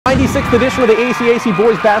96th edition of the ACAC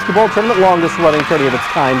Boys Basketball Tournament, longest running tournament of its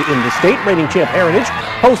kind in the state. Reigning champ Heritage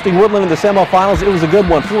hosting Woodlan in the semifinals. It was a good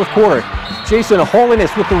one. Fourth quarter, Jason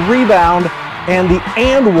Holiness with the rebound and the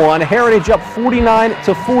and one. Heritage up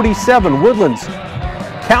 49-47. Woodlan's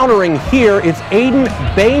countering here. It's Aiden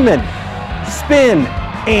Bayman. Spin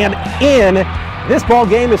and in. This ball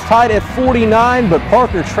game is tied at 49, but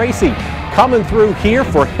Parker Tracy coming through here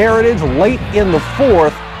for Heritage late in the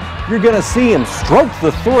fourth. You're going to see him stroke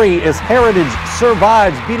the three as Heritage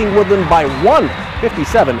survives, beating Woodlan by 1,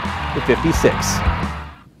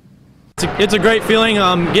 57-56. It's a great feeling,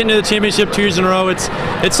 getting to the championship 2 years in a row. It's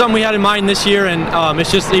something we had in mind this year, and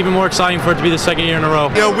it's just even more exciting for it to be the second year in a row.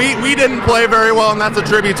 You know, we didn't play very well, and that's a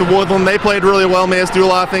tribute to Woodlan. They played really well, made us do a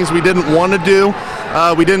lot of things we didn't want to do.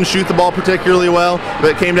 We didn't shoot the ball particularly well,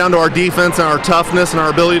 but it came down to our defense and our toughness and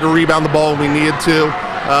our ability to rebound the ball when we needed to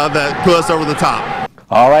that put us over the top.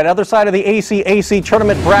 All right, other side of the ACAC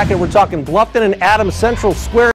tournament bracket, we're talking Bluffton and Adams Central Square.